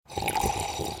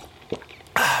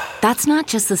That's not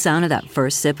just the sound of that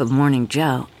first sip of Morning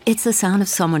Joe. It's the sound of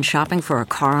someone shopping for a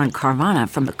car on Carvana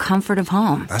from the comfort of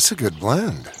home. That's a good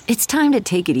blend. It's time to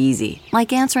take it easy,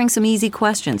 like answering some easy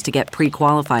questions to get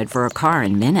pre-qualified for a car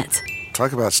in minutes.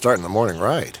 Talk about starting the morning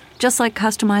right. Just like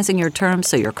customizing your terms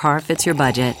so your car fits your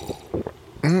budget.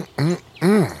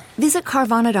 Visit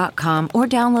Carvana.com or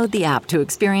download the app to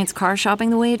experience car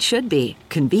shopping the way it should be.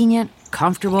 Convenient,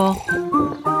 comfortable.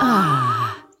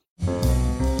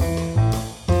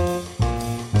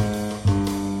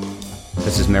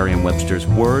 This is Merriam-Webster's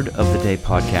Word of the Day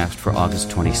podcast for August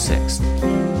 26th.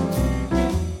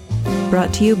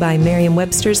 Brought to you by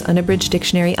Merriam-Webster's Unabridged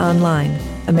Dictionary Online,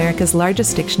 America's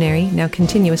largest dictionary, now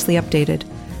continuously updated.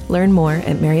 Learn more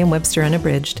at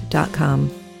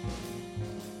merriam-websterunabridged.com.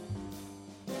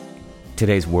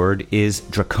 Today's word is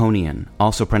draconian,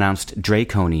 also pronounced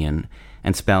Draconian,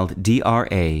 and spelled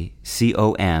D-R-A-C-O-N-I-A-N.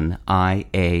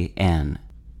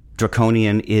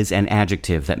 Draconian is an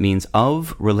adjective that means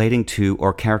of, relating to,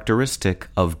 or characteristic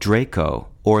of Draco,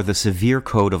 or the severe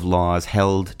code of laws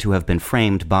held to have been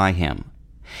framed by him.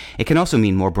 It can also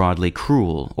mean more broadly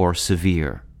cruel or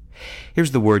severe.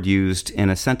 Here's the word used in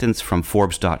a sentence from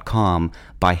Forbes.com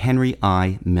by Henry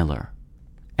I. Miller.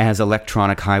 As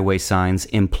electronic highway signs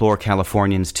implore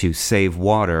Californians to save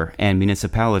water and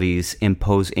municipalities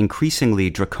impose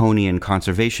increasingly draconian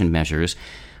conservation measures,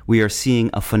 we are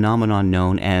seeing a phenomenon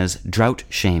known as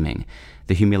drought-shaming,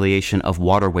 the humiliation of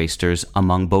water wasters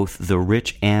among both the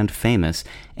rich and famous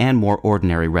and more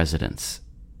ordinary residents.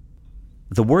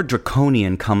 The word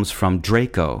draconian comes from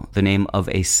Draco, the name of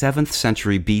a 7th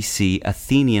century B.C.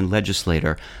 Athenian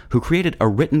legislator who created a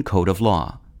written code of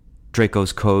law.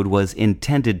 Draco's code was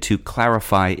intended to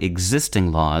clarify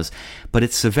existing laws, but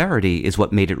its severity is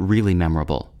what made it really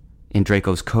memorable. In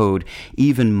Draco's code,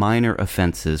 even minor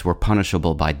offenses were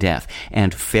punishable by death,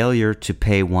 and failure to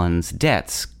pay one's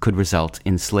debts could result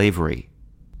in slavery.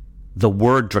 The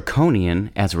word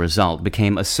draconian, as a result,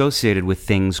 became associated with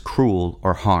things cruel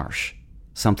or harsh.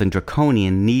 Something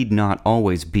draconian need not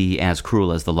always be as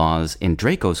cruel as the laws in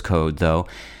Draco's code, though.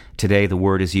 Today, the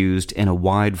word is used in a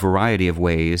wide variety of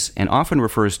ways and often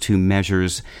refers to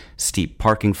measures, steep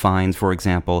parking fines, for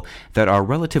example, that are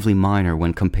relatively minor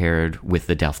when compared with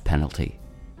the death penalty.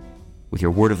 With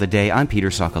your Word of the Day, I'm Peter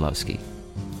Sokolowski.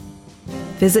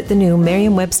 Visit the new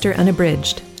Merriam-Webster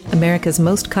Unabridged, America's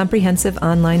most comprehensive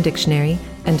online dictionary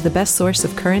and the best source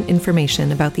of current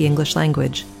information about the English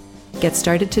language. Get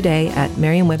started today at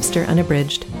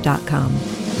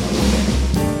merriam-websterunabridged.com.